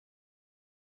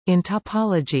In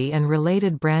topology and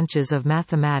related branches of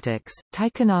mathematics,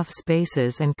 Tychonoff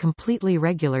spaces and completely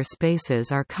regular spaces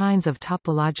are kinds of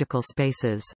topological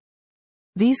spaces.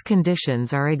 These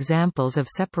conditions are examples of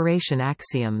separation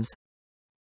axioms.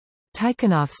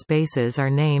 Tychonoff spaces are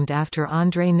named after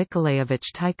Andrei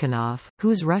Nikolaevich Tychonoff,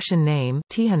 whose Russian name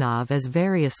Tikhonov is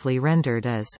variously rendered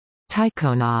as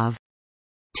Tychonoff,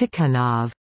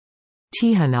 Tikhonov,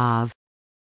 Tikhonov,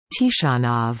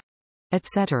 Tishanov,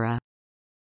 etc.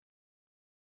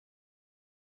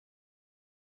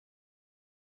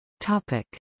 Topic: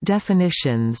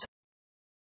 Definitions.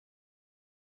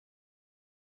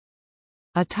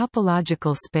 A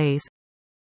topological space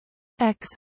X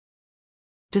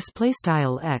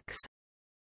 _X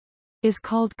is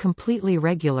called completely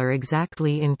regular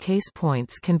exactly in case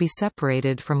points can be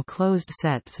separated from closed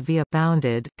sets via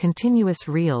bounded continuous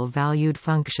real-valued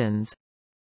functions.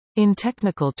 In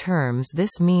technical terms,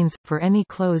 this means for any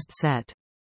closed set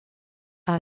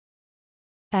a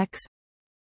X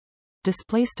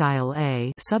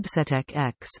 _A subset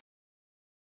X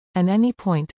and any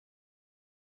point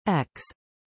X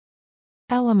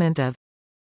element of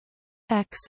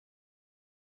X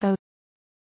O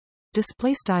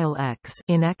X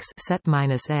in X set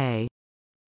 -A,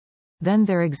 then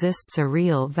there exists a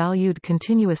real valued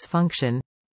continuous function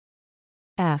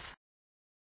f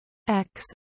X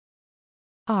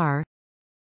R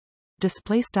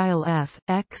f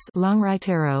X long right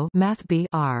arrow math b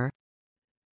R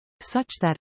such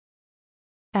that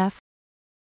f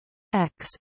X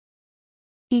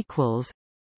equals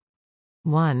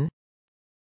 1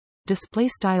 display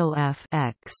style f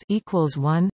X equals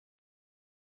 1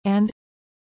 and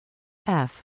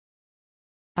f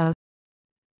a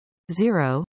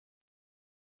 0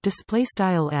 display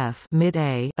style f mid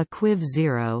a equiv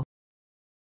 0.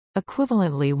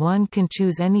 Equivalently, one can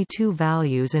choose any two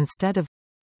values instead of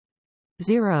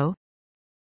 0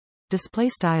 display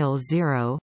style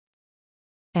 0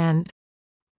 and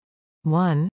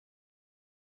 1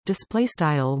 display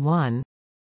style 1,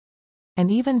 and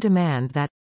even demand that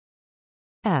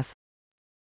f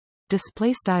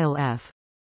display style f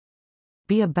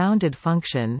be a bounded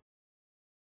function.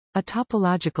 A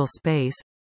topological space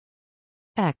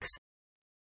X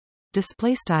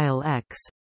display style X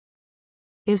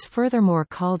is furthermore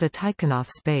called a Tychonoff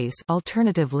space,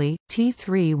 alternatively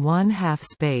T3 1/2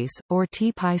 space or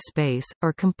T-pi space,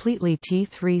 or completely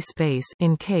T3 space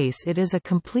in case it is a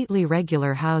completely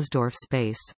regular Hausdorff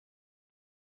space.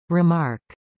 Remark: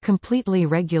 completely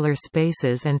regular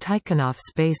spaces and Tychonoff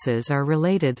spaces are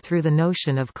related through the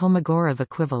notion of Kolmogorov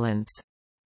equivalence.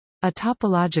 A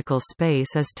topological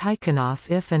space is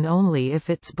Tychonoff if and only if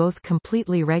it's both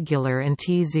completely regular and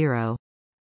T0.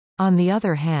 On the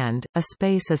other hand, a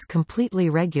space is completely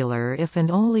regular if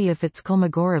and only if its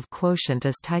Kolmogorov quotient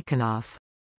is Tychonoff.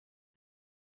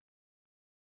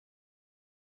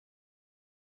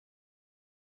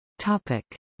 Topic: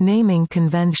 Naming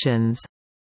conventions.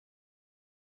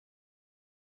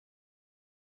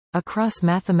 Across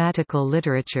mathematical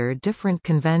literature, different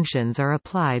conventions are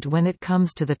applied when it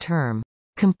comes to the term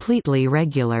completely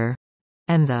regular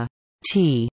and the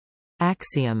T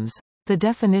axioms. The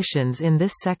definitions in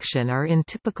this section are in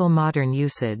typical modern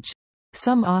usage.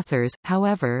 Some authors,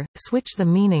 however, switch the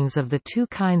meanings of the two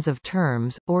kinds of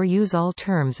terms, or use all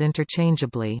terms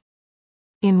interchangeably.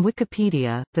 In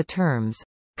Wikipedia, the terms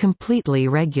completely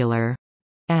regular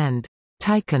and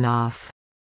Tychonoff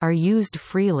are used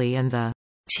freely and the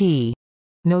T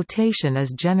notation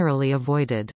is generally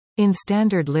avoided. In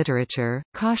standard literature,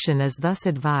 caution is thus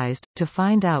advised, to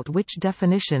find out which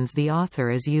definitions the author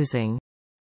is using.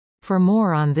 For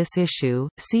more on this issue,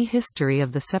 see History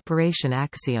of the separation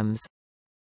axioms.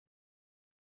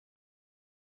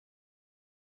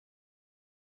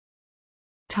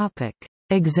 Topic: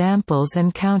 Examples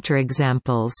and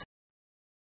counterexamples.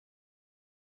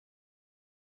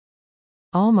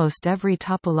 Almost every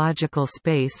topological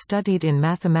space studied in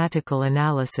mathematical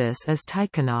analysis is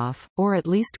Tychonoff, or at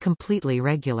least completely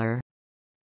regular.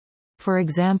 For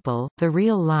example, the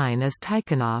real line is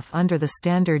Tychonoff under the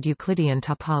standard Euclidean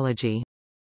topology.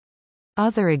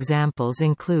 Other examples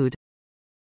include: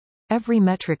 every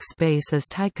metric space is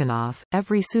Tychonoff,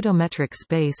 every pseudometric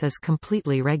space is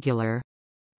completely regular.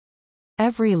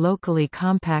 Every locally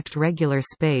compact regular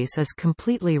space is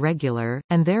completely regular,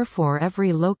 and therefore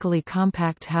every locally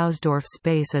compact Hausdorff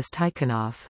space is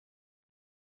Tychonoff.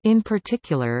 In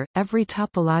particular, every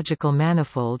topological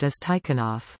manifold is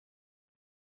Tychonoff.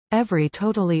 Every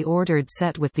totally ordered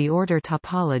set with the order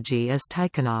topology is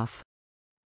Tychonoff.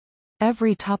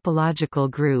 Every topological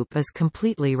group is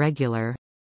completely regular.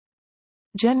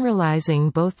 Generalizing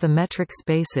both the metric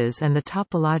spaces and the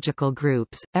topological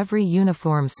groups, every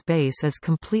uniform space is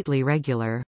completely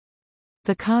regular.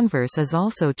 The converse is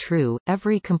also true,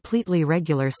 every completely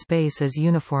regular space is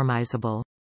uniformizable.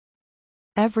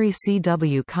 Every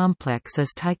CW complex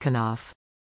is Tychonoff.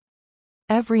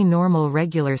 Every normal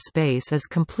regular space is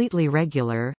completely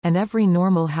regular, and every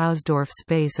normal Hausdorff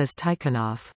space is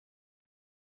Tychonoff.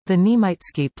 The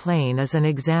Niemeitsky plane is an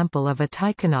example of a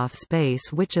Tychonoff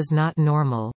space which is not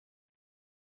normal.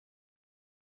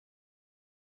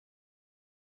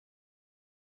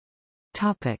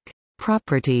 Topic: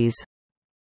 Properties.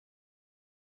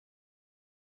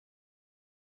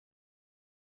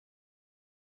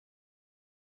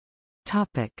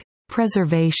 Topic: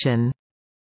 Preservation.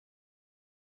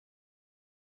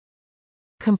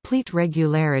 Complete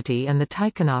regularity and the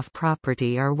Tychonoff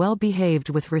property are well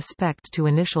behaved with respect to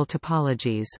initial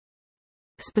topologies.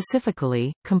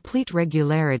 Specifically, complete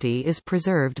regularity is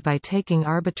preserved by taking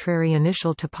arbitrary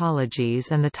initial topologies,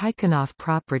 and the Tychonoff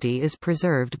property is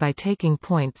preserved by taking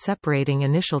point-separating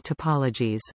initial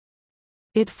topologies.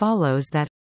 It follows that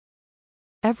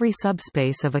every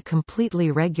subspace of a completely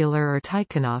regular or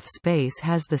Tychonoff space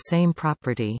has the same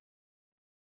property.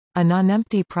 A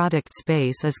nonempty product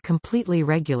space is completely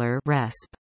regular resp.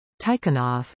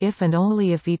 Tychonoff if and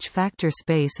only if each factor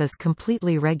space is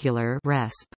completely regular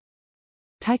resp.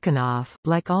 Tychonoff.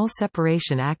 Like all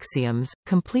separation axioms,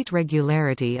 complete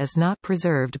regularity is not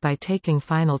preserved by taking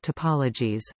final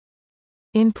topologies.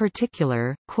 In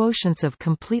particular, quotients of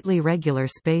completely regular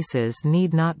spaces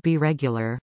need not be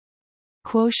regular.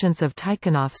 Quotients of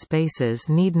Tychonoff spaces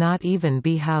need not even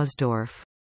be Hausdorff.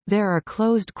 There are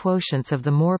closed quotients of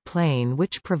the Moore plane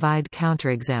which provide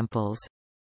counterexamples.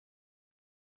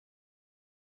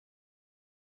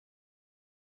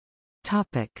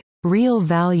 Topic: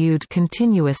 Real-valued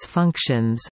continuous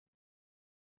functions.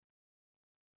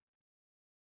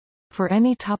 For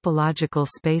any topological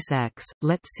space X,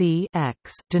 let C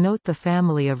X denote the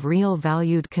family of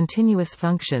real-valued continuous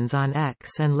functions on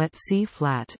X, and let C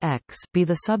flat X be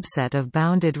the subset of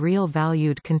bounded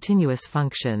real-valued continuous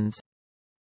functions.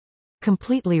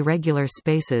 Completely regular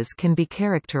spaces can be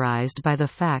characterized by the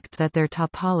fact that their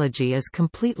topology is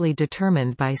completely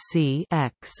determined by C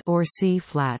X or C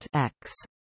flat X.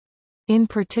 In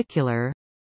particular,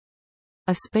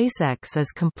 a space X is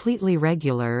completely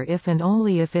regular if and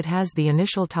only if it has the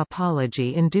initial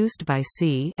topology induced by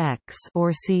C X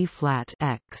or C flat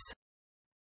X.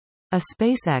 A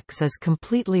space X is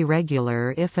completely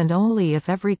regular if and only if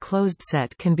every closed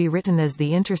set can be written as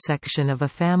the intersection of a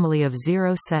family of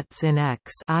zero sets in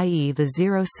X, i.e. the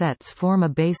zero sets form a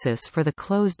basis for the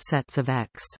closed sets of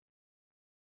X.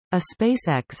 A space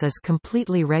X is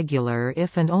completely regular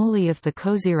if and only if the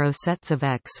cozero sets of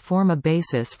X form a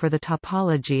basis for the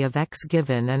topology of X.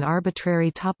 Given an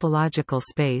arbitrary topological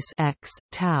space X,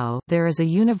 tau, there is a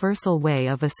universal way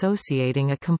of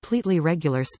associating a completely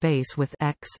regular space with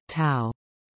X, tau.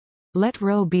 Let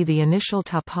ρ be the initial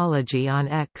topology on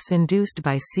X induced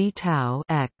by C tau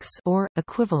X, or,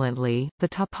 equivalently, the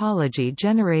topology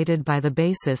generated by the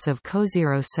basis of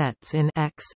cozero sets in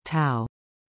X, tau.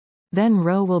 Then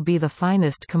ρ will be the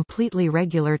finest completely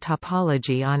regular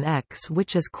topology on X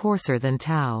which is coarser than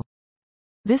tau.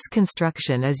 This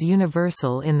construction is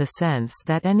universal in the sense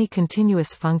that any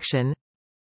continuous function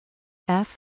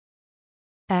f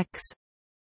x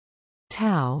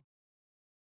tau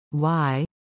y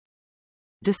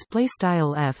display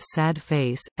style f sad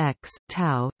face x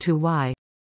tau to y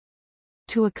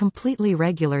to a completely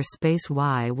regular space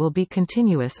Y will be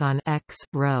continuous on X,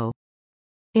 ρ.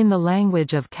 In the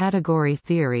language of category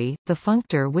theory, the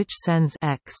functor which sends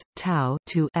X, tau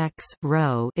to X,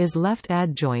 ρ is left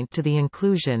adjoint to the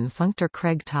inclusion functor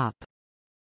Craig top.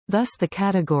 Thus the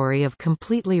category of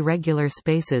completely regular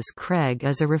spaces Craig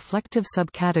is a reflective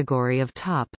subcategory of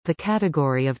top, the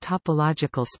category of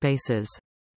topological spaces.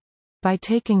 By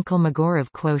taking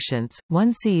Kolmogorov quotients,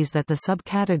 one sees that the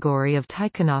subcategory of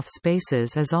Tychonoff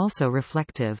spaces is also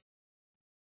reflective.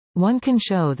 One can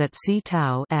show that C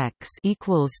tau X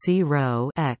equals C ρ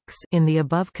X in the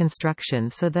above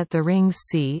construction so that the rings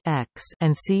C X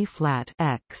and C flat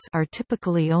X are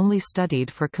typically only studied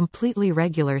for completely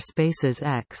regular spaces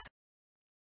X.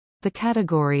 The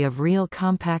category of real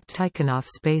compact Tychonoff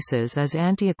spaces is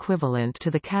anti-equivalent to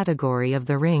the category of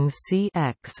the rings C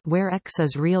X where X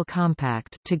is real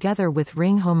compact together with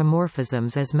ring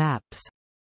homomorphisms as maps.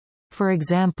 For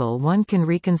example, one can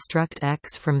reconstruct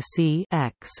X from C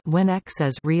X when X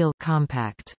is real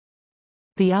compact.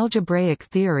 The algebraic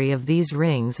theory of these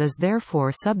rings is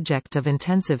therefore subject of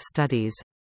intensive studies.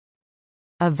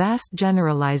 A vast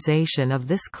generalization of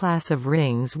this class of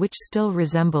rings, which still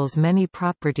resembles many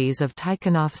properties of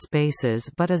Tychonoff spaces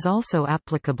but is also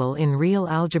applicable in real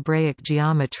algebraic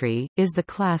geometry, is the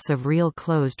class of real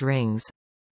closed rings.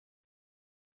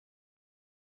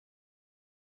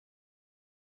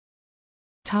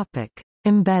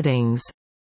 Embeddings.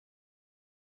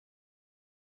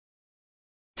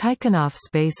 Tychonoff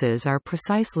spaces are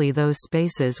precisely those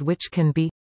spaces which can be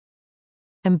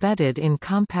embedded in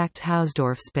compact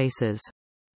Hausdorff spaces.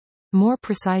 More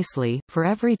precisely, for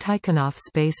every Tychonoff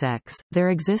space X, there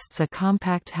exists a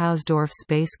compact Hausdorff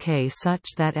space K such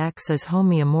that X is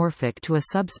homeomorphic to a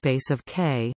subspace of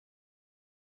K.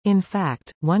 In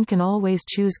fact, one can always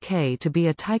choose K to be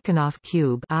a Tychonoff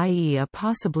cube, i.e. a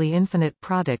possibly infinite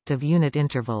product of unit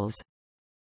intervals.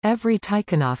 Every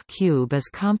Tychonoff cube is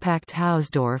compact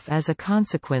Hausdorff as a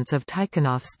consequence of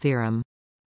Tychonoff's theorem.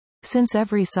 Since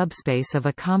every subspace of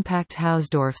a compact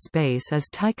Hausdorff space is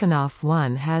Tychonoff,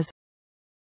 one has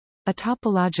a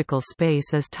topological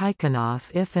space as Tychonoff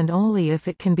if and only if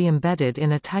it can be embedded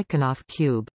in a Tychonoff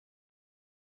cube.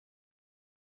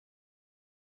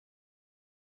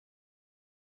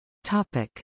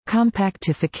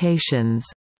 Compactifications.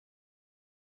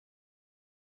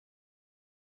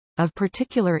 Of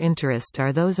particular interest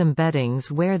are those embeddings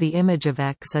where the image of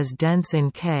X is dense in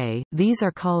K. These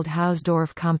are called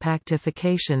Hausdorff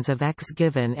compactifications of X.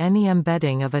 Given any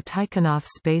embedding of a Tychonoff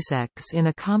space X in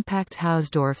a compact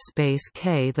Hausdorff space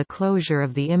K, the closure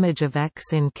of the image of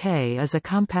X in K is a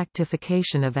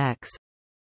compactification of X.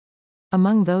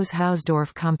 Among those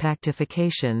Hausdorff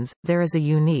compactifications, there is a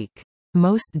unique,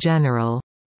 most general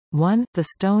one, the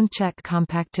Stone-Check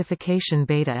compactification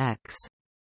beta X.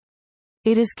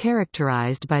 It is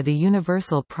characterized by the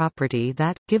universal property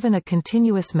that, given a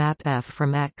continuous map F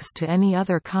from X to any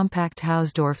other compact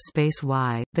Hausdorff space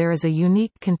Y, there is a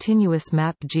unique continuous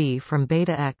map G from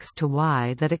beta X to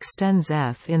Y that extends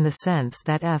F in the sense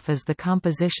that F is the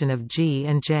composition of G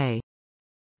and J.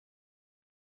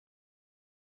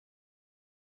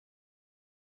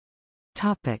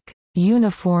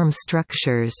 Uniform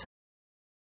structures.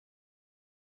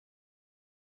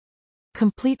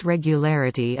 Complete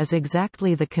regularity is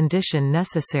exactly the condition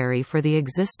necessary for the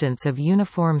existence of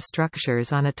uniform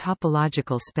structures on a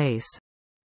topological space.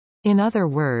 In other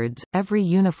words, every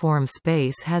uniform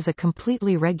space has a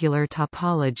completely regular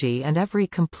topology and every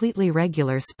completely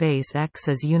regular space X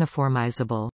is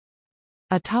uniformizable.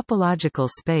 A topological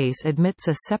space admits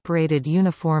a separated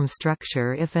uniform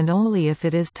structure if and only if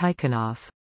it is Tychonoff.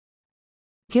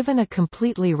 Given a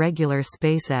completely regular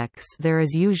space X, there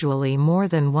is usually more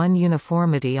than one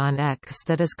uniformity on X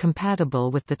that is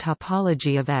compatible with the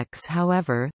topology of X.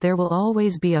 However, there will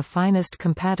always be a finest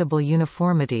compatible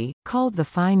uniformity, called the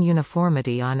fine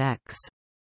uniformity on X.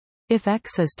 If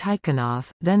X is Tychonoff,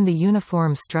 then the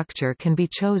uniform structure can be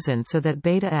chosen so that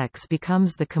beta X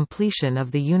becomes the completion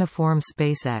of the uniform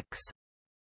space X.